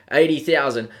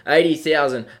80,000,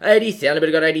 80,000, 80,000, a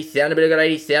bit got 80,000, a bit got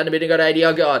 80,000, a bit got 80,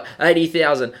 oh God,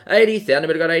 80,000, 80,000, a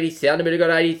bit got 80,000, a bit got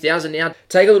 80,000 now.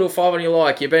 Take a little 5 on you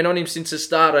like. You've been on him since the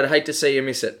start. I'd hate to see you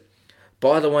miss it.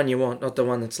 Buy the one you want, not the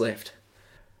one that's left.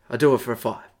 I do it for a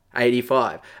 5.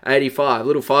 85, 85,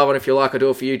 little 5 on if you like. I do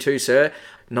it for you too, sir.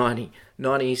 90,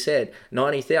 he said.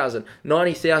 90,000,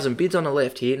 90,000. Bids on the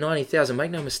left here. 90,000.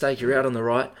 Make no mistake, you're out on the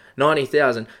right.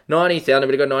 90,000, 90,000. A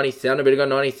bit got 90,000. A bit got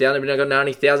 90,000. A bit got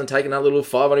 90,000. Take another little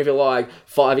 5 on if you like.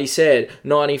 5, he said.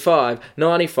 95,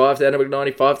 95,000. A bit got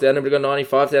 95,000. A bit got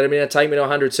 95,000. Take me to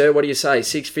 100, sir. What do you say?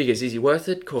 6 figures. Is he worth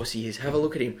it? Of course he is. Have a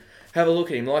look at him. Have a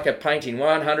look at him like a painting.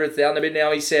 100,000 a bit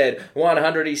now, he said.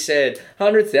 100, he said.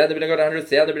 100,000 a bit, I got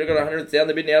 100,000 a bit, I got 100,000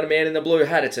 a bit now. The man in the blue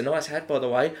hat. It's a nice hat, by the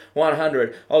way.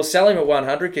 100. I'll sell him at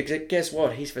 100. Guess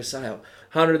what? He's for sale.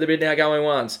 100 the bid now going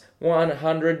once.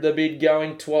 100 the bid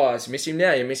going twice. Miss him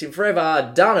now, you miss him forever.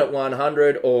 Done at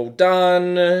 100. All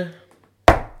done.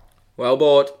 Well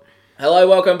bought. Hello,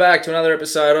 welcome back to another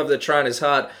episode of The Trainer's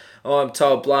Hut. I'm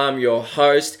Todd Blum, your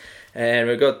host. And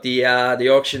we've got the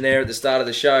auction there at the start of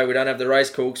the show. We don't have the race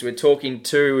call because we're talking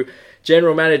to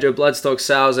General Manager of Bloodstock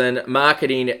Sales and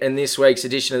Marketing in this week's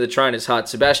edition of the Trainer's Hut,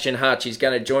 Sebastian Hutch. He's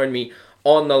going to join me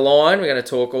on the line. We're going to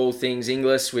talk all things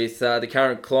Inglis with the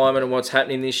current climate and what's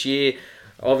happening this year.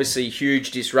 Obviously,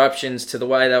 huge disruptions to the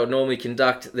way they would normally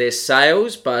conduct their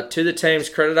sales. But to the team's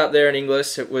credit up there in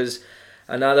Inglis, it was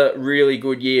another really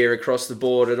good year across the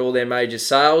board at all their major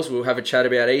sales. We'll have a chat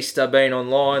about Easter being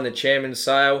online, the chairman's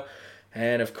sale,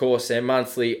 and of course their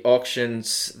monthly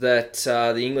auctions that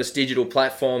the Inglis digital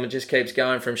platform, it just keeps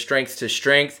going from strength to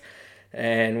strength.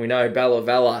 And we know Bella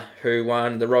Vella, who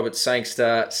won the Robert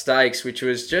Sangster Stakes, which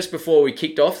was just before we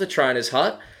kicked off the Trainer's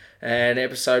Hut. And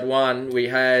episode 1, we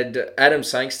had Adam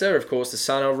Sangster, of course the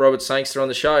son of Robert Sangster, on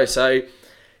the show. So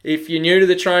if you're new to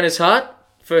the Trainer's Hut,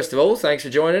 first of all, thanks for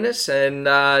joining us, and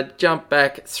jump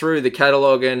back through the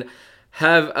catalogue and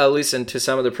have a listen to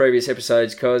some of the previous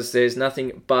episodes, because there's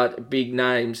nothing but big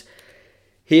names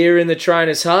here in the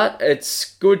Trainer's Hut.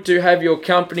 It's good to have your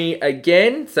company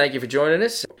again. Thank you for joining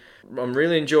us. I'm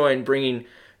really enjoying bringing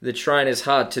the Trainer's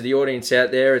Hut to the audience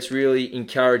out there. It's really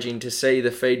encouraging to see the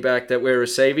feedback that we're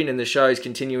receiving, and the show's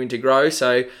continuing to grow,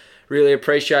 so really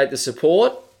appreciate the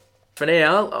support. For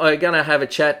now, I'm going to have a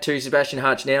chat to Sebastian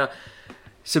Hutch now.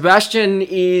 Sebastian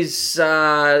is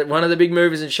one of the big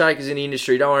movers and shakers in the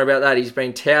industry. Don't worry about that. He's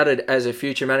been touted as a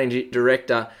future managing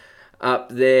director up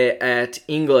there at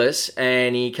Inglis,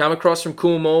 and he came across from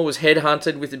Coolmore, was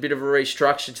headhunted with a bit of a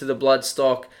restructure to the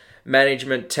Bloodstock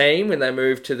management team when they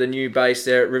moved to the new base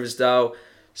there at Riversdale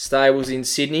Stables in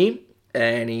Sydney,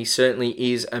 and he certainly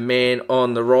is a man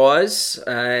on the rise.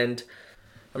 And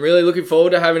I'm really looking forward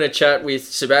to having a chat with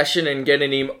Sebastian and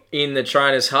getting him in the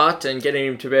Trainer's Hut and getting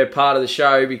him to be a part of the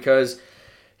show, because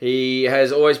he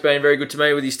has always been very good to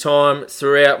me with his time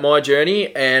throughout my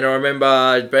journey. And I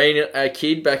remember being a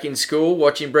kid back in school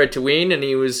watching Bred to Win, and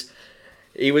he was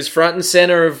front and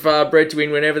centre of Bred to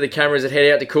Win whenever the cameras would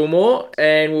head out to Coolmore.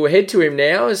 And we'll head to him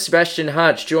now as Sebastian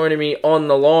Hutch joining me on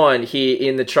the line here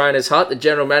in the Trainer's Hut, the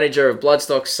General Manager of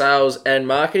Bloodstock Sales and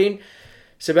Marketing.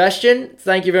 Sebastian,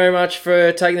 thank you very much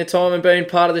for taking the time and being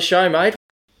part of the show, mate.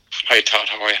 Hey Todd,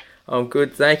 how are you? I'm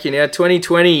good, thank you. Now,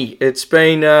 2020, it's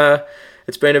been a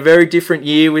very different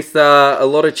year with a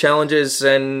lot of challenges,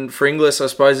 and for Inglis, I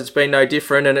suppose it's been no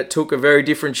different, and it took a very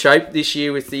different shape this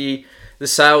year with the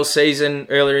sales season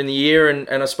earlier in the year, and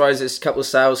I suppose there's a couple of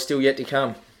sales still yet to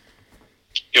come.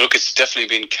 Yeah, look, it's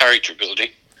definitely been character building.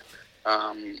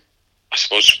 I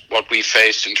suppose what we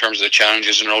faced in terms of the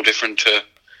challenges are no different to,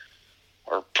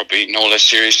 or probably no less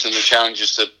serious than the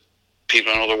challenges that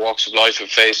people in other walks of life have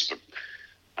faced, but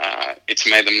it's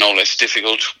made them no less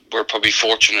difficult. We're probably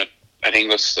fortunate at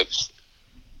Inglis that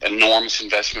enormous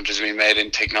investment has been made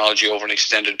in technology over an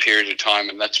extended period of time,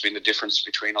 and that's been the difference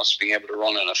between us being able to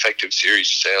run an effective series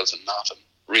of sales and not. And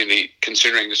really,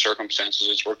 considering the circumstances,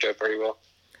 it's worked out very well.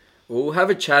 We'll have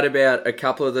a chat about a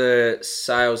couple of the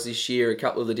sales this year, a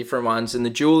couple of the different ones, and the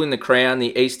jewel in the crown,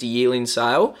 the Easter yearling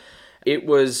sale. It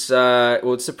was,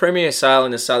 it's the premier sale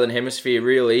in the Southern Hemisphere,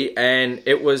 really, and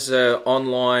it was an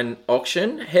online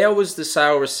auction. How was the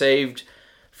sale received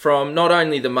from not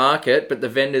only the market, but the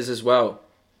vendors as well?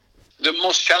 The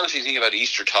most challenging thing about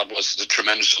Easter, Todd, was the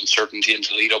tremendous uncertainty in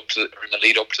the lead up to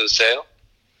the sale.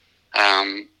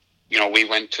 We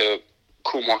went to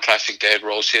Coolmore Classic Day at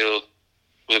Rosehill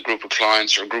with a group of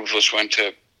clients, or a group of us went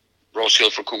to Rosehill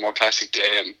for Coolmore Classic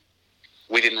Day, and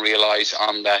we didn't realise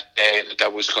on that day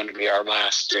that was going to be our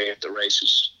last day at the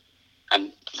races,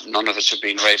 and none of us have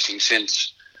been racing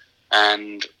since.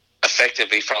 And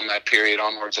effectively from that period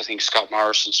onwards, I think Scott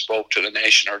Morrison spoke to the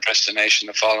nation or addressed the nation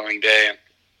the following day. And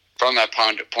from that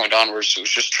point onwards, there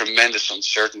was just tremendous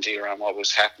uncertainty around what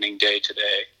was happening day to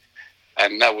day.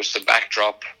 And that was the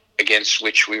backdrop against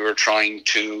which we were trying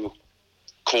to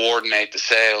coordinate the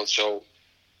sale. So,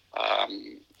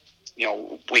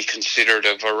 we considered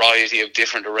a variety of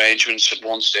different arrangements. At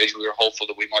one stage, we were hopeful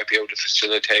that we might be able to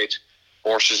facilitate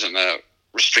horses and a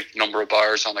restricted number of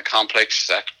buyers on the complex.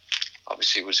 That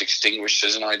obviously was extinguished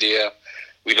as an idea.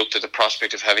 We looked at the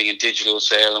prospect of having a digital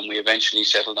sale, and we eventually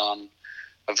settled on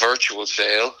a virtual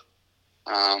sale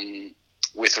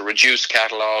with a reduced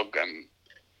catalogue and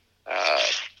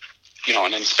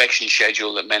an inspection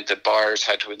schedule that meant that buyers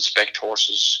had to inspect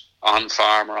horses on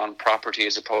farm or on property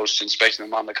as opposed to inspecting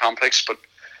them on the complex. But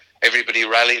everybody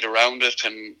rallied around it,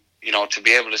 and to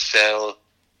be able to sell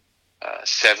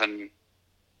 $7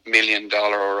 million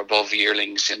or above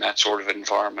yearlings in that sort of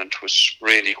environment was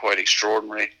really quite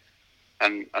extraordinary.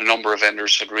 And a number of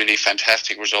vendors had really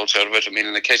fantastic results out of it. I mean,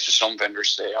 in the case of some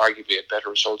vendors, they arguably had better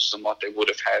results than what they would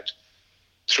have had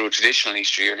through a traditional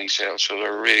Easter yearling sale. So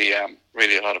there were really a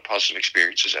lot of positive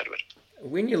experiences out of it.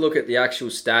 When you look at the actual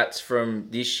stats from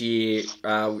this year,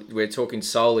 we're talking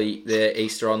solely the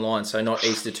Easter online, so not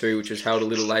Easter 2, which was held a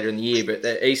little later in the year, but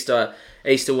the Easter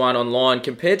 1 online,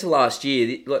 compared to last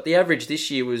year, the average this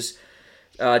year was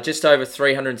just over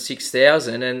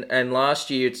 306,000, and last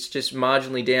year it's just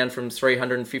marginally down from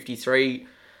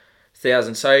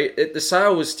 353,000. So the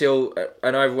sale was still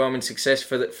an overwhelming success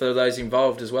for those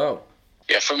involved as well.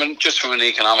 Yeah, from an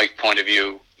economic point of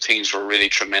view, things were really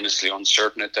tremendously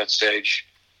uncertain at that stage,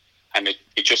 and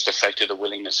it just affected the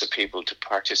willingness of people to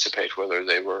participate, whether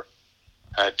they were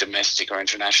domestic or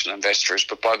international investors.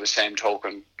 But by the same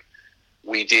token,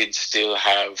 we did still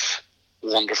have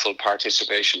wonderful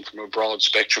participation from a broad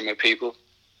spectrum of people.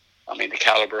 I mean, the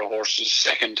caliber of horses,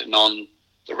 second to none.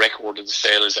 The record of the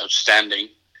sale is outstanding.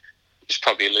 It's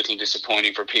probably a little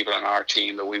disappointing for people on our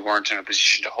team that we weren't in a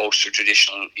position to host a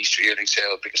traditional Easter yearling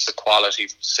sale, because the quality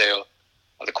of the sale,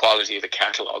 or the quality of the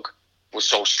catalogue, was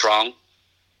so strong.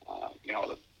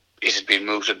 It had been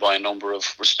mooted by a number of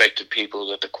respected people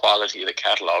that the quality of the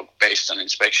catalogue, based on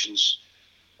inspections,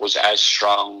 was as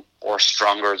strong or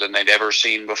stronger than they'd ever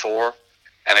seen before.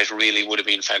 And it really would have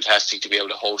been fantastic to be able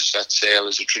to host that sale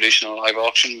as a traditional live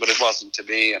auction, but it wasn't to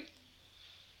be. And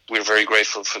we're very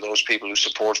grateful for those people who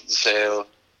supported the sale.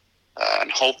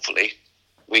 And hopefully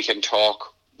we can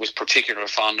talk with particular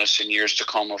fondness in years to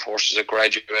come of horses that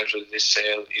graduate out of this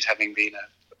sale, it having been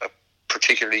a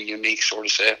particularly unique sort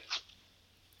of sale.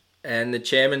 And the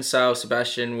chairman's sale,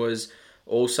 Sebastian, was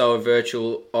also a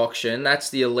virtual auction. That's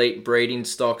the elite breeding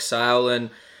stock sale, and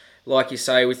like you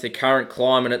say, with the current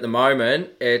climate at the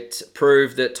moment, it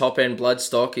proved that top-end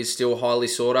bloodstock is still highly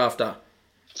sought after.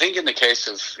 I think in the case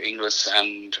of Inglis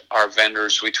and our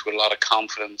vendors, we took a lot of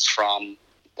confidence from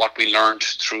what we learned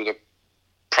through the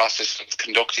process of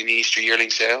conducting the Easter yearling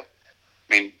sale.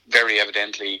 I mean, very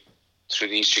evidently, through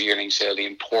the Easter yearling sale, the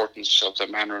importance of the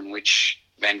manner in which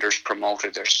vendors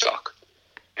promoted their stock.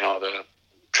 The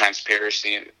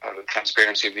transparency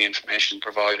of the information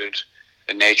provided,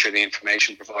 the nature of the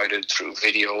information provided through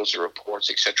videos or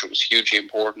reports, etc., was hugely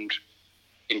important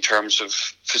in terms of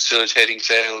facilitating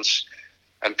sales.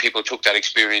 And people took that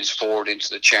experience forward into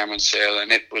the chairman's sale,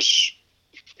 and it was,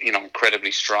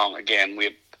 incredibly strong. Again, we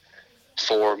had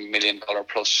 $4 million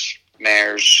plus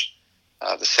mares,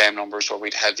 the same numbers what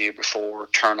we'd had the year before.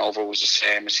 Turnover was the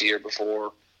same as the year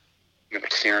before. The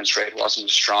clearance rate wasn't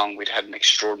as strong. We'd had an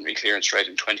extraordinary clearance rate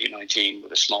in 2019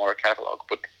 with a smaller catalogue,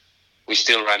 but we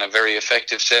still ran a very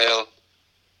effective sale.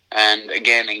 And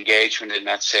again, engagement in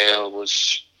that sale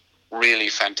was really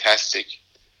fantastic.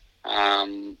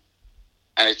 And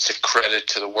it's a credit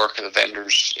to the work of the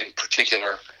vendors in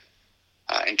particular,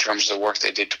 in terms of the work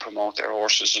they did to promote their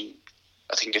horses. And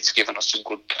I think it's given us a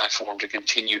good platform to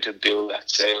continue to build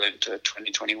that sale into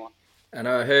 2021. And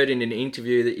I heard in an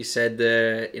interview that you said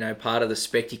part of the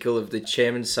spectacle of the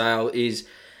chairman's sale is,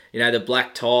 the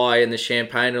black tie and the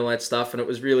champagne and all that stuff. And it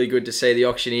was really good to see the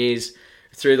auctioneers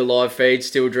through the live feed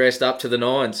still dressed up to the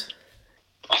nines.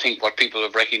 I think what people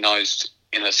have recognised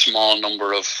in a small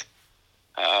number of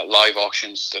live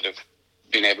auctions that have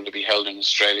been able to be held in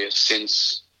Australia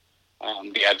since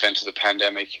the advent of the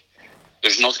pandemic,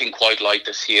 there's nothing quite like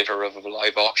the theatre of a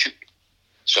live auction.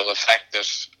 So the fact that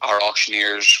our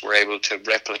auctioneers were able to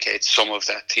replicate some of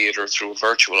that theatre through a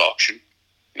virtual auction,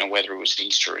 whether it was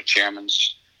Easter or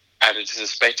Chairman's, added to the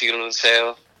spectacle of the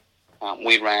sale.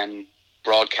 We ran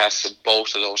broadcasts of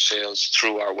both of those sales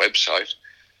through our website,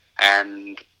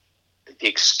 and the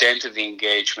extent of the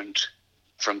engagement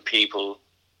from people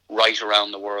right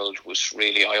around the world was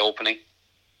really eye-opening.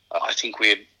 I think we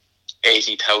had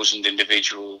 80,000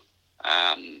 individual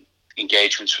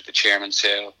engagements with the chairman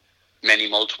sale, many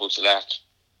multiples of that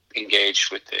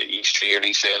engaged with the Easter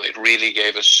yearling sale. It really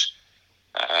gave us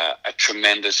a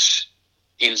tremendous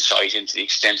insight into the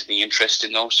extent of the interest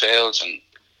in those sales, and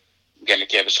again, it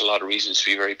gave us a lot of reasons to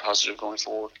be very positive going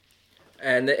forward.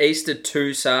 And the Easter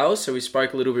 2 sales, so we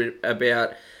spoke a little bit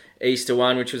about Easter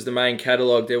 1, which was the main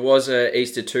catalogue. There was a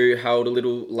Easter 2 held a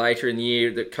little later in the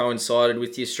year that coincided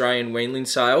with the Australian weanling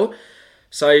sale.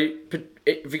 So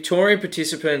Victorian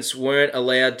participants weren't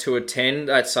allowed to attend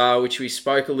that sale, which we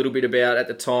spoke a little bit about at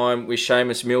the time with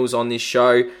Seamus Mills on this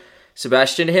show.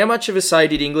 Sebastian, how much of a say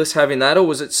did Inglis have in that, or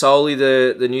was it solely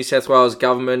the New South Wales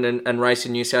government and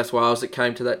Racing New South Wales that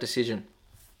came to that decision?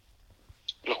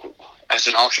 Look, as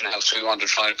an auction house, we want to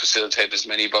try and facilitate as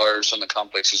many buyers on the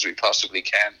complex as we possibly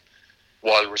can,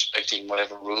 while respecting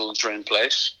whatever rules are in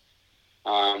place.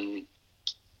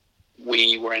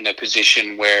 We were in a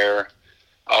position where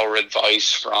our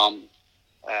advice from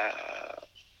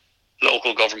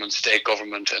local government, state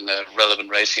government, and the relevant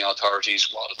racing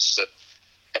authorities was that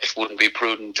it wouldn't be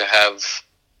prudent to have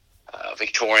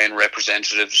Victorian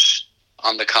representatives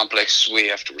on the complex. We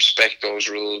have to respect those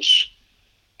rules,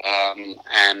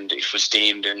 and it was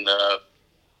deemed in the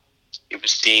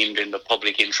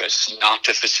public interest not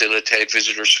to facilitate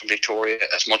visitors from Victoria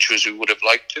as much as we would have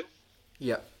liked to.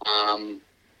 Yeah.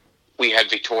 We had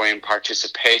Victorian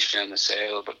participation in the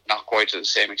sale, but not quite to the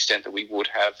same extent that we would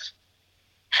have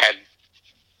had.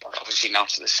 Obviously not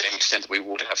to the same extent that we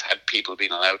would have had people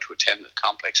being allowed to attend the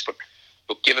complex.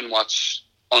 But given what's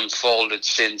unfolded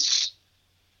since,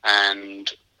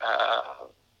 and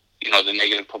the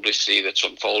negative publicity that's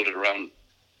unfolded around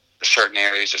certain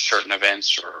areas or certain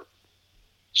events or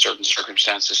certain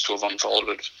circumstances to have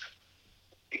unfolded,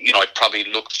 it probably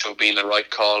looked to have been the right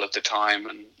call at the time.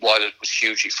 And while it was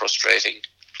hugely frustrating,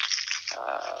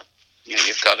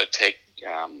 you've got to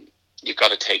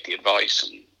take the advice,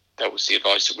 and that was the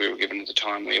advice that we were given at the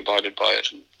time. We abided by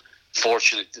it, and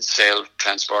fortunately the sale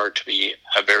transpired to be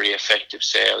a very effective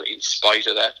sale in spite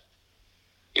of that.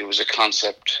 It was a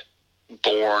concept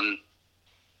born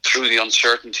through the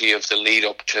uncertainty of the lead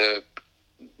up to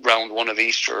round one of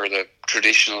Easter, or the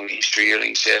traditional Easter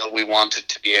yearling sale. We wanted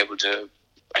to be able to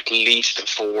at least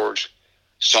afford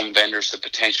some vendors the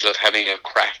potential of having a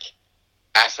crack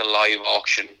at a live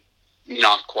auction,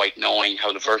 not quite knowing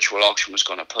how the virtual auction was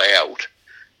going to play out.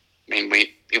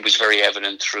 It was very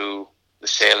evident through the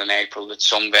sale in April that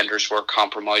some vendors were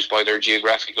compromised by their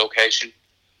geographic location.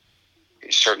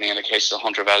 Certainly in the case of the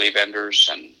Hunter Valley vendors,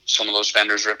 and some of those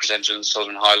vendors represented in the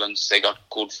Southern Highlands, they got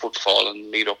good footfall in the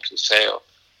lead up to the sale.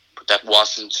 But that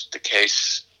wasn't the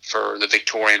case for the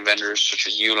Victorian vendors, such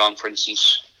as Yulon, for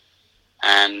instance.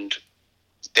 And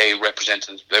they were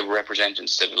represented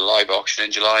instead of the live auction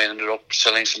in July, and ended up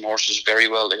selling some horses very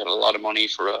well. They got a lot of money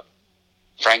for a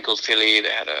Frankel filly.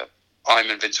 They had a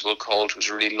I'm Invincible colt, who was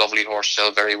a really lovely horse,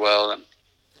 sell very well. And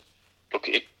look,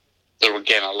 there were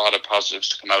again a lot of positives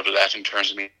to come out of that in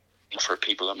terms of for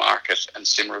people in the market, and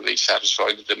similarly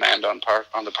satisfied the demand on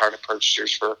the part of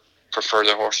purchasers for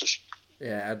further horses.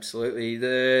 Yeah, absolutely.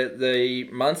 The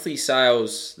monthly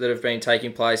sales that have been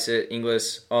taking place at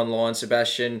Inglis online,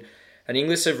 Sebastian, and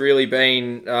Inglis have really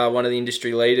been one of the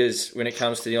industry leaders when it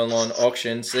comes to the online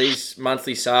auctions. These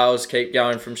monthly sales keep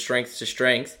going from strength to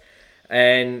strength,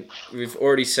 and we've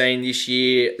already seen this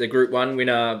year the Group 1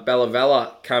 winner,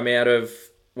 Ballavella, come out of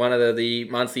one of the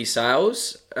monthly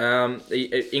sales.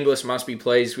 Inglis must be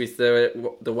pleased with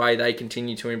the way they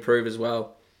continue to improve as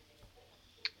well.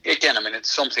 Again,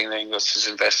 it's something that Inglis has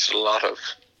invested a lot of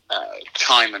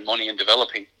time and money in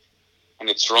developing, and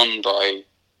it's run by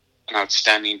an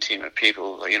outstanding team of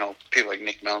people. People like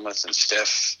Nick Melmoth and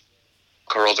Steph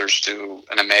Carruthers do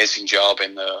an amazing job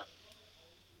in the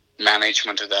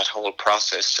management of that whole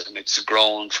process, and it's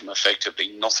grown from effectively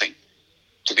nothing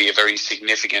to be a very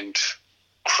significant,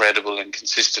 credible and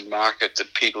consistent market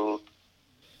that people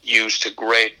use to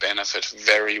great benefit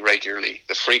very regularly.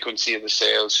 The frequency of the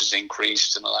sales has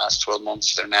increased in the last 12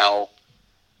 months. They're now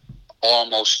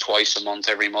almost twice a month,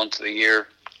 every month of the year.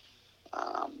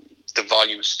 The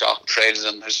volume of stock traded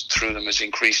through them has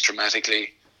increased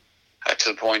dramatically to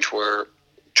the point where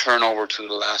turnover through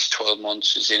the last 12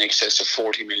 months is in excess of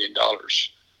 $40 million.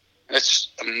 That's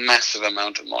a massive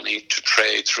amount of money to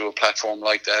trade through a platform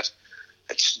like that.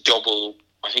 It's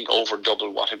over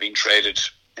double what had been traded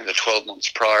in the 12 months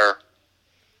prior.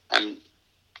 And,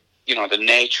 the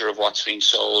nature of what's being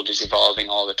sold is evolving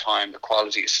all the time. The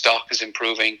quality of stock is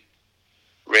improving.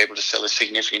 We're able to sell a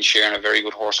significant share in a very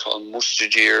good horse called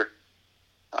Mustajir,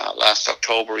 Last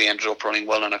October, he ended up running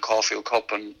well in a Caulfield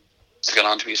Cup and to get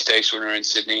on to be a stakes winner in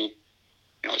Sydney.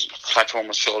 His platform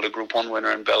was sold a Group 1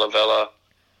 winner in Bella Vella,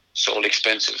 sold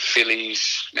expensive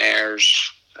fillies,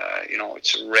 mares.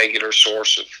 It's a regular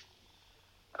source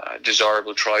of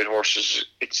desirable tried horses.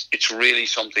 It's really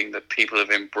something that people have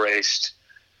embraced,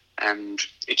 and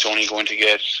it's only going to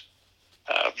get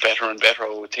better and better,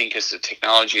 I would think, as the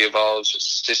technology evolves, as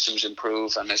systems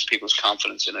improve, and as people's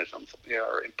confidence in it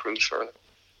improves further.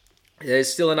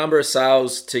 There's still a number of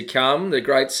sales to come. The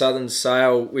Great Southern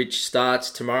Sale, which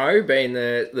starts tomorrow, being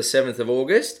the 7th of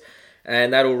August,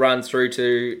 and that'll run through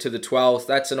to the 12th.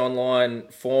 That's an online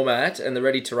format, and the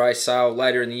Ready to Race sale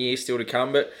later in the year still to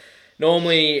come. But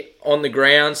normally on the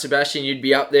ground, Sebastian, you'd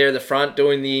be up there at the front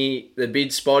doing the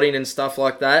bid spotting and stuff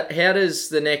like that. How does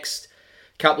the next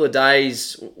couple of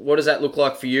days, what does that look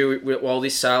like for you while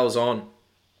this sale's on?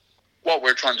 What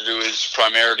we're trying to do is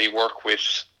primarily work with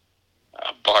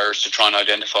buyers to try and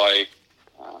identify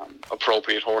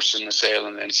appropriate horses in the sale,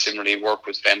 and then similarly work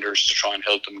with vendors to try and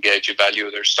help them gauge the value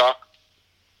of their stock.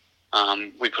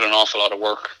 We put an awful lot of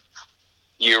work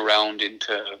year-round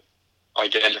into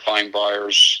identifying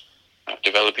buyers,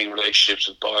 developing relationships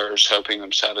with buyers, helping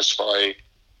them satisfy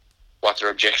what their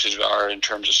objectives are in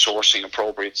terms of sourcing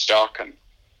appropriate stock. And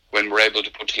when we're able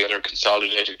to put together a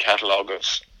consolidated catalogue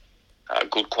of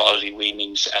good quality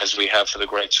weanings, as we have for the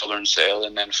Great Southern Sale,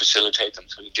 and then facilitate them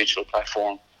through the digital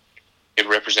platform, it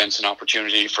represents an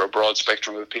opportunity for a broad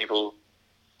spectrum of people,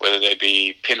 whether they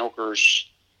be pinhookers,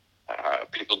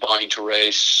 people buying to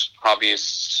race,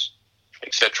 hobbyists,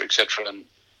 etc., etc. And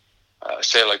a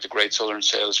sale like the Great Southern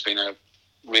Sale has been a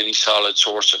really solid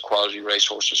source of quality race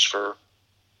horses for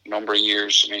a number of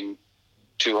years. I mean,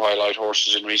 two highlight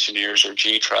horses in recent years are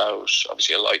G-Trows,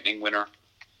 obviously a Lightning winner,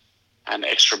 and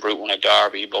Extra Brute won at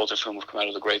Derby, both of whom have come out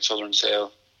of the Great Southern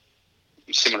Sale.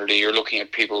 Similarly, you're looking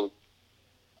at people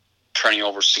turning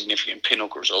over significant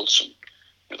pinhook results.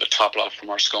 And the top lot from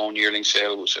our Scone yearling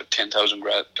sale was a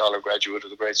 $10,000 graduate of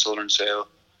the Great Southern Sale.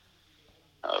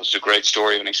 It was a great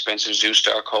story of an expensive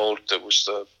Zoustar colt that was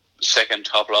the second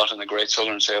top lot in the Great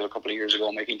Southern Sale a couple of years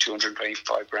ago, making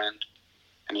 $225,000,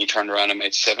 and he turned around and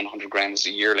made $700,000 as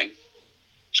a yearling.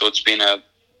 So it's been a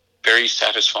very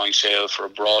satisfying sale for a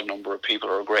broad number of people,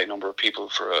 or a great number of people,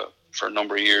 for a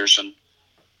number of years. And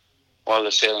while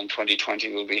the sale in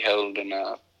 2020 will be held in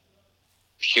a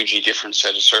hugely different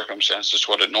set of circumstances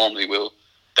to what it normally will,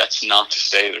 that's not to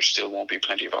say there still won't be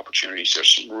plenty of opportunities.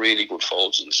 There's some really good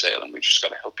folds in the sale, and we just got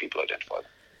to help people identify them.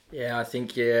 Yeah, I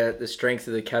think the strength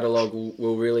of the catalogue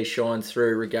will really shine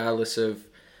through, regardless of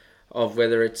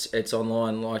whether it's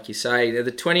online, like you say. The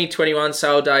 2021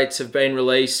 sale dates have been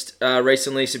released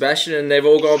recently, Sebastian, and they've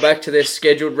all gone back to their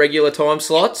scheduled regular time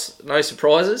slots. No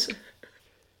surprises?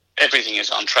 Everything is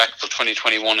on track for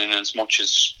 2021 in as much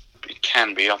as it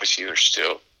can be. Obviously, there's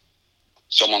still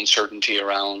some uncertainty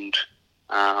around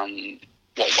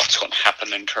what's going to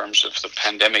happen in terms of the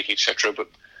pandemic, etc. But,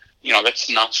 that's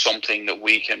not something that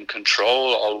we can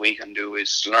control. All we can do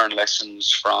is learn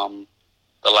lessons from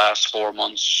the last 4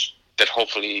 months that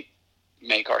hopefully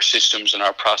make our systems and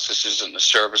our processes and the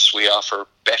service we offer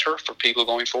better for people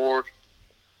going forward,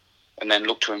 and then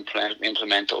look to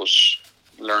implement those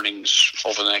learnings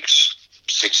over the next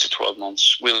 6 to 12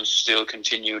 months. We'll still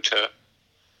continue to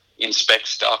inspect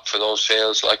stock for those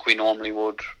sales like we normally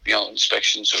would.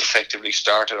 Inspections have effectively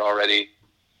started already.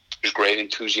 There's great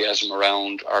enthusiasm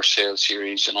around our sales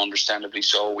series, and understandably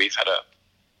so. We've had,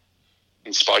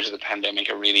 in spite of the pandemic,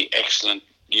 a really excellent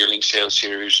yearling sales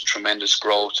series, tremendous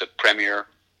growth at Premier,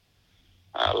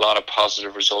 a lot of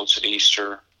positive results at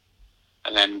Easter,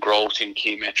 and then growth in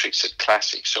key metrics at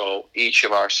Classic. So each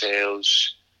of our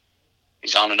sales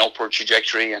is on an upward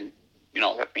trajectory, and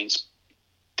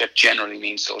that generally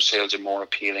means those sales are more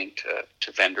appealing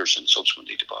to vendors and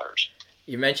subsequently to buyers.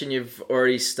 You mentioned you've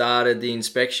already started the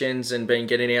inspections and been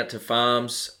getting out to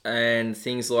farms and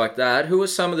things like that. Who are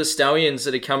some of the stallions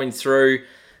that are coming through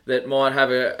that might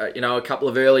have a couple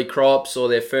of early crops, or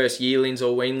their first yearlings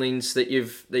or weanlings that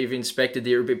you've inspected that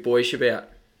you're a bit boyish about?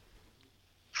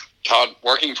 Todd,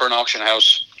 working for an auction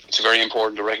house, it's very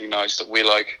important to recognise that we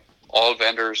like all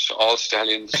vendors, all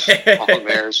stallions, all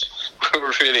mares.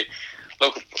 We're really,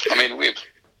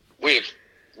 we have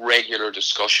regular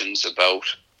discussions about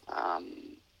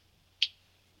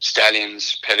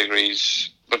stallions, pedigrees,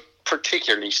 but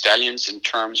particularly stallions, in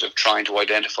terms of trying to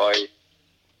identify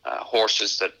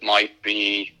horses that might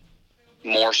be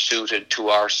more suited to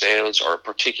our sales, or a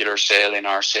particular sale in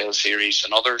our sales series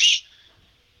than others.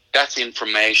 That's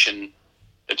information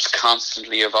that's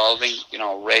constantly evolving.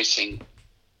 Racing,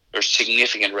 there's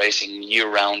significant racing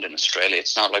year-round in Australia.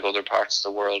 It's not like other parts of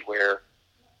the world where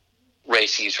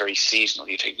racing is very seasonal.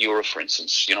 You take Europe, for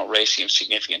instance, racing of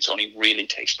significance only really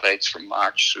takes place from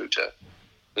March through to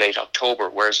late October,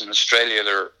 whereas in Australia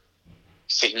there are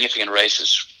significant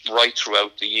races right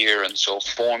throughout the year, and so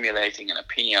formulating an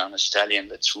opinion on a stallion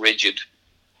that's rigid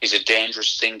is a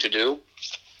dangerous thing to do.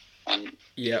 And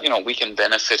we can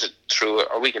benefit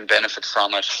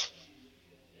from it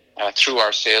through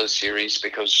our sales series,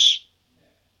 because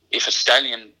if a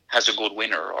stallion has a good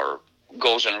winner or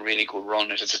goes on a really good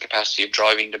run, it has the capacity of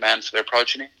driving demand for their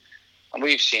progeny. And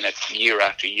we've seen it year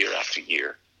after year after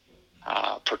year,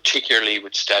 particularly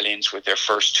with stallions with their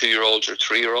first 2-year-olds or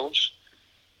 3-year-olds.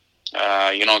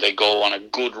 They go on a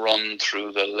good run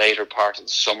through the later part of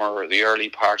the summer or the early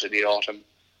part of the autumn,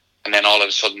 and then all of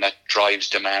a sudden that drives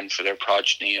demand for their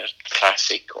progeny at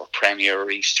Classic or Premier or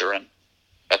Easter. And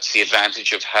that's the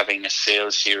advantage of having a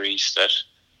sales series that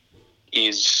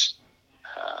is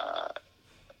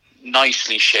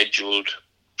nicely scheduled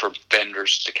for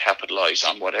vendors to capitalise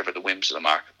on whatever the whims of the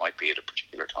market might be at a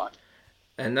particular time.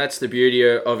 And that's the beauty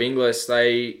of Inglis.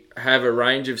 They have a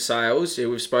range of sales.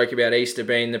 We've spoke about Easter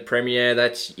being the Premier.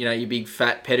 That's, your big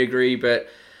fat pedigree, but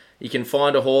you can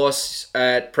find a horse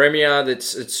at Premier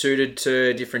that's suited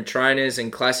to different trainers,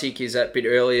 and Classic is that bit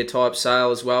earlier type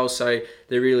sale as well. So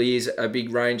there really is a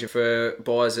big range for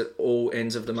buyers at all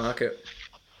ends of the market.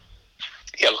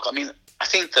 Yeah, look, I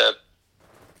think the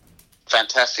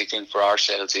fantastic thing for our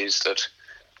sales is that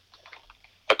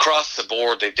across the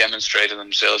board, they've demonstrated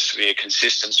themselves to be a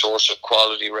consistent source of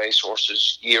quality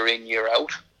racehorses year in, year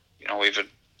out. We've had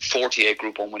 48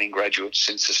 Group 1 winning graduates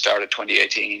since the start of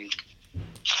 2018.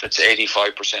 That's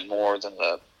 85% more than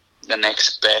the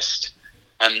next best.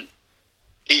 And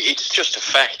it's just a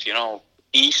fact,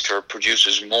 Easter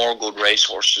produces more good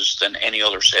racehorses than any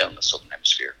other sale in the Southern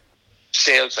Hemisphere.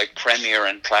 Sales like Premier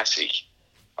and Classic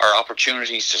are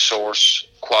opportunities to source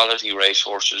quality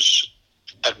racehorses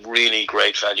at really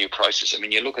great value prices.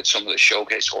 You look at some of the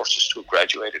showcase horses who have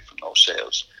graduated from those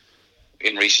sales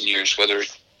in recent years, whether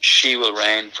She Will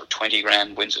Reign for 20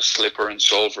 grand wins a slipper and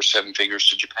sold for 7 figures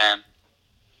to Japan.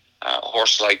 A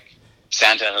horse like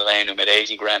Santa Ana Lane, who made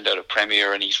 80 grand out of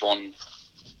Premier, and he's won,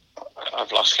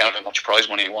 I've lost count how much prize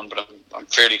money he won, but I'm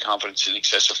fairly confident it's in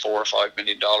excess of $4 or $5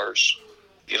 million.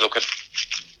 You look at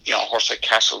a horse like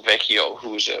Castle Vecchio,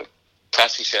 who's a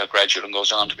Classic sale graduate and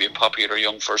goes on to be a popular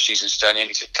young first season stallion.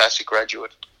 He's a Classic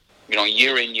graduate.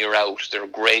 Year in, year out, there are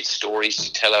great stories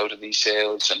to tell out of these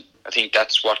sales, and I think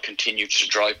that's what continues to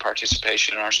drive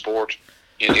participation in our sport.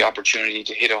 The opportunity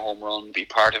to hit a home run, be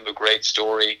part of a great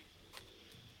story.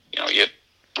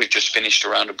 We've just finished a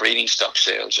round of breeding stock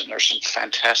sales, and there's some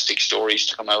fantastic stories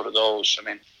to come out of those.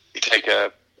 You take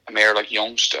a mare like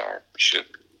Youngstar, she's a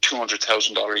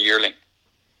 $200,000 yearling,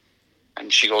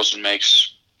 and she goes and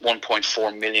makes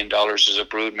 $1.4 million as a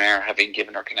brood mare, having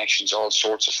given her connections all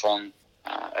sorts of fun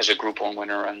as a Group 1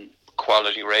 winner and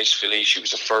quality race filly. She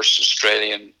was the first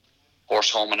Australian horse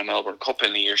home in a Melbourne Cup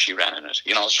in the year she ran in it.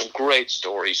 Some great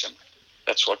stories, and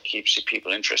that's what keeps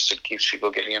people interested, keeps people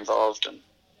getting involved and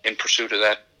in pursuit of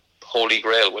that holy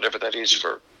grail, whatever that is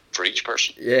for each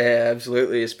person. Yeah,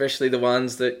 absolutely, especially the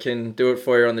ones that can do it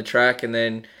for you on the track and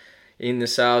then in the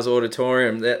sales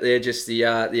auditorium. They're just the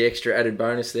extra added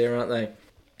bonus there, aren't they?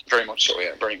 Very much so,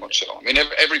 yeah, very much so.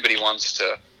 Everybody wants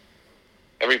to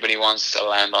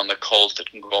land on the colt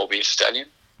that can go be a stallion.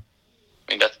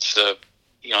 That's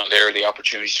they're the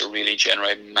opportunities to really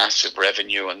generate massive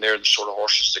revenue, and they're the sort of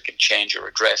horses that can change your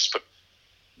address. But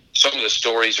some of the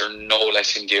stories are no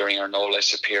less endearing or no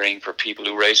less appealing for people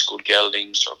who race good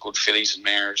geldings or good fillies and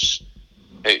mares.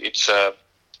 It's a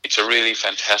really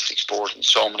fantastic sport in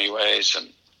so many ways, and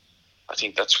I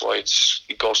think that's why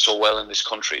it goes so well in this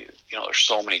country. There's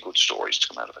so many good stories to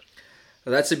come out of it.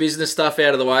 Well, that's the business stuff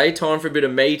out of the way. Time for a bit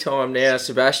of me time now,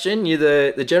 Sebastian.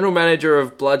 You're the general manager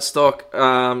of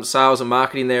bloodstock sales and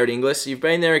marketing there at Inglis. You've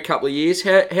been there a couple of years.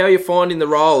 How are you finding the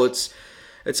role?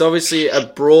 It's obviously a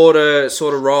broader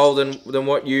sort of role than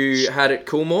what you had at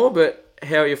Coolmore, but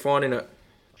how are you finding it?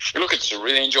 Look, it's a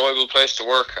really enjoyable place to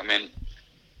work.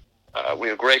 We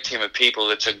have a great team of people.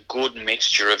 It's a good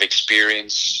mixture of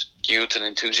experience, youth and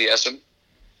enthusiasm.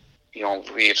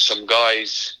 We have some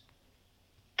guys,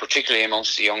 particularly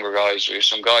amongst the younger guys, we have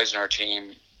some guys in our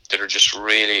team that are just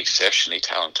really exceptionally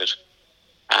talented.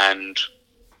 And,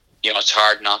 it's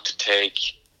hard not to take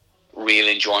real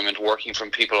enjoyment working from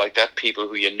people like that, people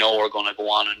who are going to go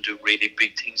on and do really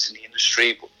big things in the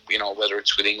industry, whether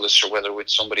it's with Inglis or whether with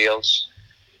somebody else.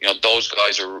 Those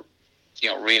guys are,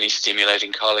 really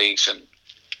stimulating colleagues, and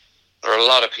there are a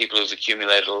lot of people who've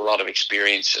accumulated a lot of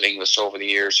experience at Inglis over the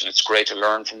years, and it's great to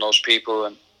learn from those people.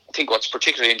 And I think what's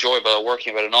particularly enjoyable about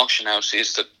working at an auction house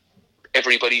is that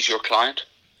everybody's your client.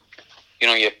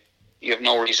 You have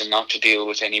no reason not to deal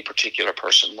with any particular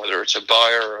person, whether it's a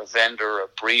buyer, a vendor, a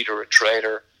breeder, a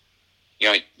trader.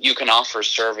 You can offer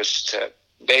service to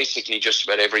basically just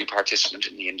about every participant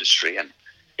in the industry, and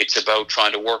it's about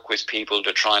trying to work with people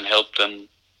to try and help them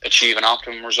achieve an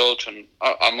optimum result. And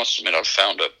I must admit, I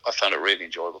found it really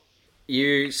enjoyable.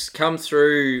 You come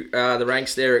through the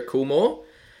ranks there at Coolmore,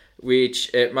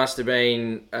 which it must have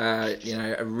been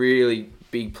a really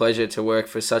big pleasure to work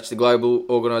for such the global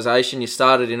organisation. You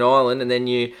started in Ireland and then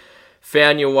you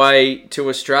found your way to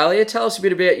Australia. Tell us a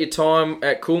bit about your time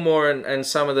at Coolmore and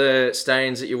some of the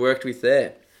stallions that you worked with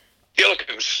there. Yeah, look,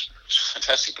 it was a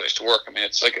fantastic place to work. I mean,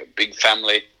 it's like a big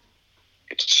family.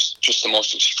 It's just the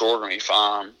most extraordinary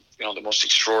farm, the most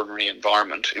extraordinary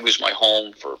environment. It was my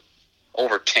home for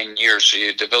over 10 years, so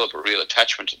you develop a real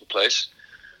attachment to the place.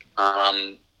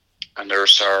 And there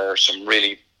are some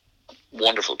really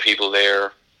wonderful people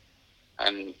there,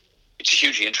 and it's a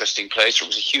hugely interesting place. It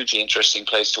was a hugely interesting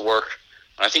place to work,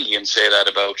 and I think you can say that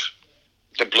about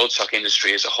the bloodstock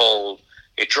industry as a whole.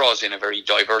 It draws in a very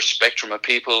diverse spectrum of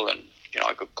people, and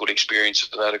I got good experience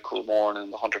of that at Coolmore and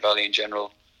in the Hunter Valley in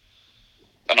general.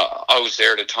 And I was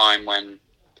there at a time when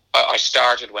I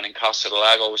started when in Costa del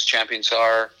Lago was champion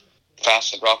sire.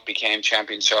 Fast and Rock became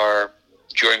champion sire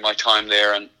during my time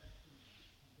there, and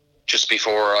just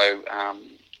before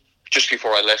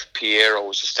I left, Piero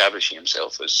was establishing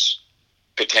himself as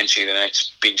potentially the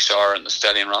next big star in the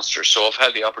stallion roster. So I've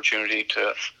had the opportunity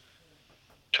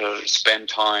to spend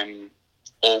time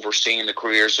overseeing the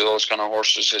careers of those kind of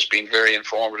horses. Has been very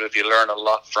informative. You learn a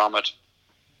lot from it,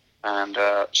 and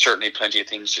certainly plenty of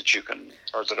things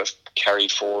that I've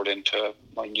carried forward into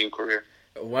my new career.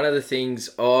 One of the things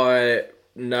I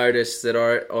noticed that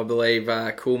I believe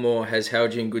Coolmore has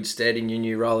held you in good stead in your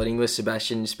new role at Inglis,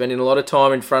 Sebastian. Spending a lot of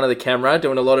time in front of the camera,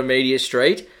 doing a lot of media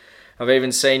street. I've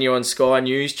even seen you on Sky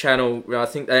News channel. I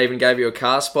think they even gave you a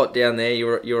car spot down there.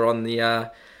 You're on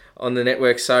the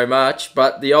network so much.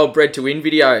 But the old Bred to Win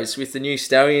videos with the new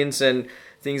stallions and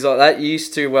things like that. You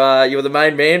were the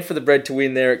main man for the Bred to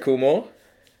Win there at Coolmore.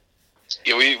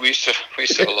 Yeah, we used to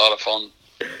have a lot of fun.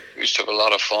 We used to have a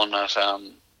lot of fun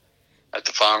at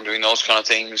the farm doing those kind of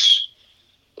things.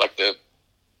 Like the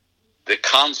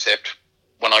concept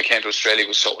when I came to Australia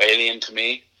was so alien to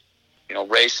me.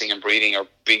 Racing and breeding are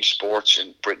big sports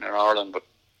in Britain and Ireland, but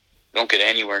don't get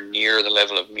anywhere near the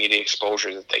level of media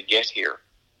exposure that they get here.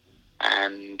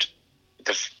 And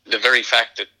the very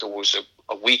fact that there was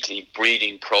a weekly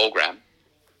breeding program.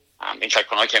 In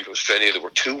fact, when I came to Australia, there were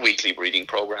 2 weekly breeding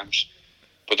programs.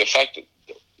 But the fact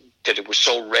that it was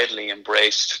so readily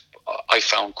embraced, I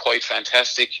found quite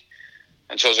fantastic.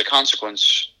 And so as a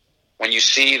consequence, when you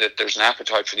see that there's an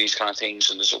appetite for these kind of things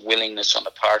and there's a willingness on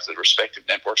the part of the respective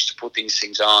networks to put these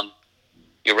things on,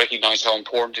 you recognize how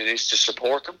important it is to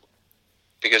support them,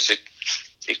 because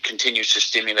it continues to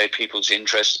stimulate people's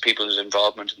interest, people's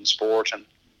involvement in sport. And,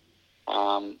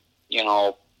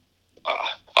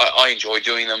 I enjoy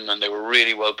doing them, and they were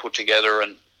really well put together.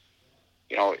 And,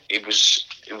 it was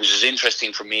as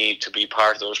interesting for me to be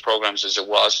part of those programs as it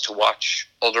was to watch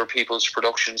other people's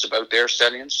productions about their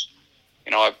stallions.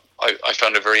 I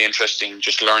found it very interesting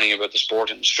just learning about the sport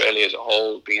in Australia as a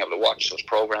whole, being able to watch those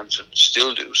programs, and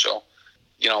still do so.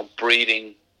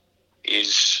 Breeding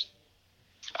is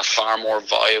a far more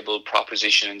viable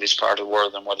proposition in this part of the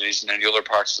world than what it is in any other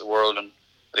parts of the world, and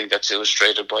I think that's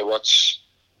illustrated by what's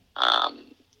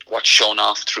shown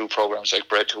off through programs like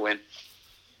Bred to Win.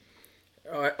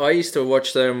 I used to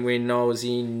watch them when I was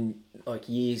in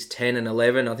years 10 and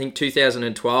 11. I think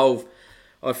 2012,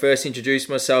 I first introduced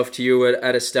myself to you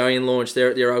at a stallion launch there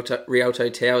at the Rialto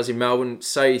Towers in Melbourne.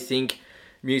 So You Think,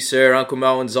 Museur, Uncle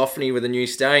Mo and Zoffany were the new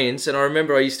stallions. And I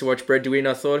remember I used to watch Bred to Win.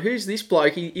 I thought, who's this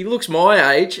bloke? He looks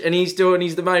my age, and he's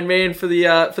the main man for the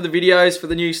videos for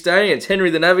the new stallions. Henry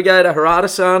the Navigator,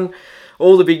 Harada-san,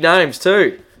 all the big names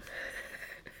too.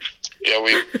 Yeah,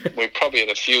 we probably had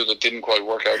a few that didn't quite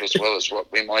work out as well as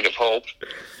what we might have hoped.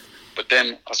 But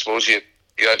then I suppose you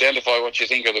identify what you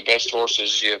think are the best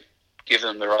horses. You give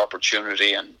them their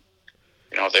opportunity, and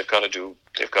they've got to do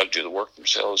the work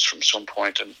themselves from some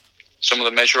point. And some of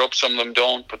them measure up, some of them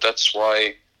don't. But that's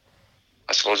why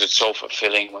I suppose it's so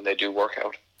fulfilling when they do work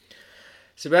out.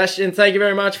 Sebastian, thank you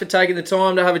very much for taking the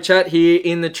time to have a chat here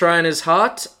in the Trainer's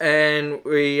Hut, and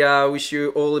we wish you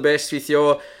all the best with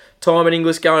your time in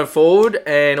Inglis going forward,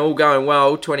 and all going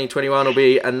well, 2021 will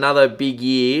be another big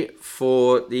year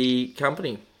for the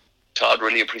company. Todd,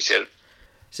 really appreciate it.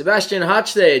 Sebastian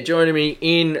Hutch there, joining me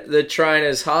in the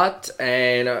Trainer's Hut,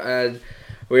 and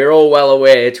we're all well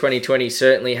aware 2020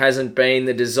 certainly hasn't been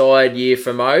the desired year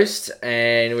for most,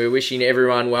 and we're wishing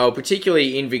everyone well,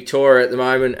 particularly in Victoria at the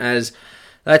moment, as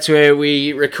that's where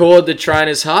we record the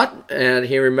Trainers Hut out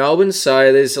here in Melbourne.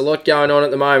 So there's a lot going on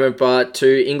at the moment, but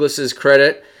to Inglis's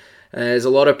credit, there's a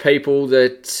lot of people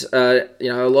that,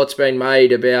 a lot's been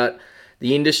made about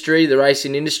the industry, the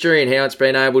racing industry, and how it's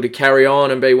been able to carry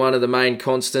on and be one of the main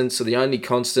constants, or the only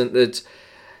constant that's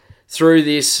through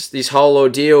this whole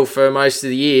ordeal for most of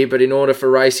the year. But in order for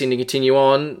racing to continue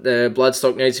on, the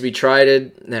bloodstock needs to be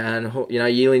traded, and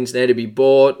yearlings need to be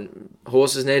bought,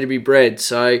 horses need to be bred.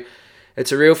 So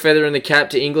it's a real feather in the cap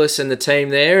to Inglis and the team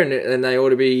there, and they ought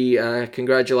to be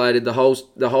congratulated, the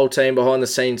whole team behind the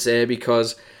scenes there,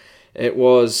 because it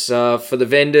was for the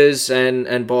vendors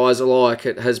and buyers alike.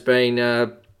 It has been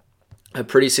a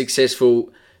pretty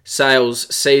successful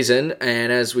sales season,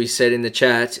 and as we said in the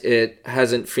chat, it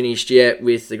hasn't finished yet,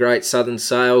 with the Great Southern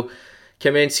Sale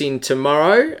commencing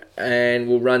tomorrow and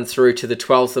will run through to the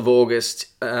 12th of August.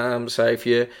 So if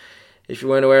you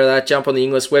weren't aware of that, jump on the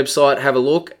Inglis website, have a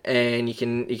look, and you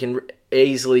can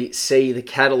easily see the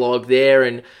catalogue there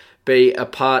and be a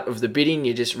part of the bidding.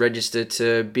 You just register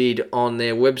to bid on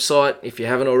their website if you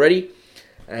haven't already.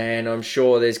 And I'm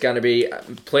sure there's going to be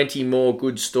plenty more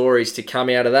good stories to come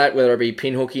out of that, whether it be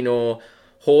pinhooking or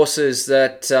horses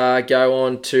that go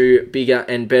on to bigger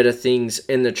and better things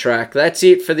in the track. That's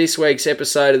it for this week's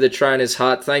episode of the Trainers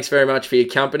Hut. Thanks very much for your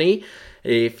company.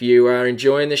 If you are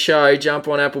enjoying the show, jump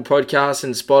on Apple Podcasts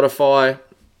and Spotify,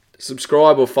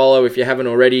 subscribe or follow if you haven't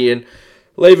already, and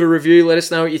leave a review. Let us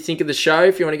know what you think of the show.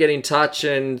 If you want to get in touch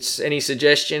and any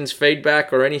suggestions,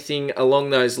 feedback, or anything along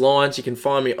those lines, you can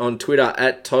find me on Twitter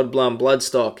at Todd Blum.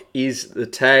 Bloodstock is the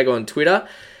tag on Twitter,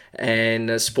 and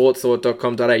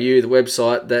sportthought.com.au, the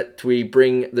website that we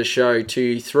bring the show to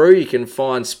you through. You can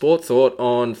find Sportthought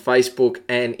on Facebook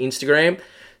and Instagram.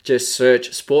 Just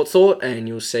search Sportthought and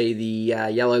you'll see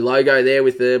the yellow logo there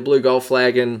with the blue gold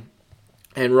flag and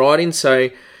writing. So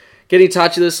get in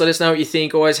touch with us. Let us know what you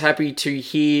think. Always happy to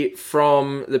hear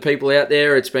from the people out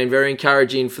there. It's been very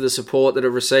encouraging for the support that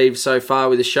I've received so far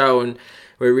with the show, and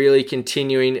we're really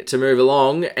continuing to move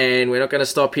along, and we're not going to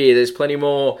stop here. There's plenty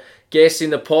more guests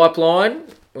in the pipeline.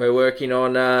 We're working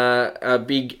on a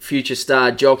big future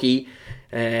star jockey,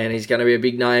 and he's going to be a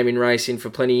big name in racing for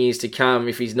plenty of years to come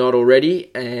if he's not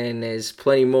already. And there's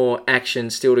plenty more action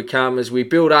still to come as we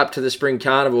build up to the Spring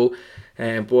Carnival.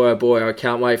 And boy, oh boy, I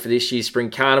can't wait for this year's Spring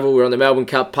Carnival. We're on the Melbourne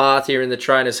Cup path here in the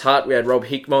Trainers Hut. We had Rob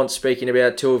Hickmont speaking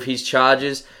about two of his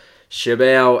charges,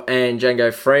 Shabao and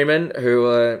Django Freeman, who,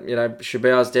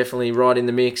 Shabao's definitely right in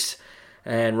the mix.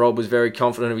 And Rob was very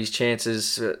confident of his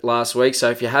chances last week. So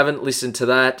if you haven't listened to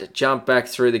that, jump back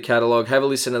through the catalogue, have a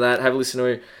listen to that, have a listen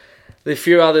to the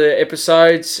few other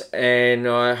episodes, and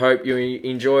I hope you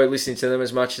enjoy listening to them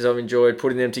as much as I've enjoyed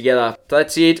putting them together.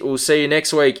 That's it. We'll see you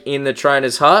next week in the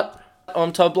Trainers Hut.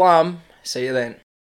 I'm Todd Blum. See you then.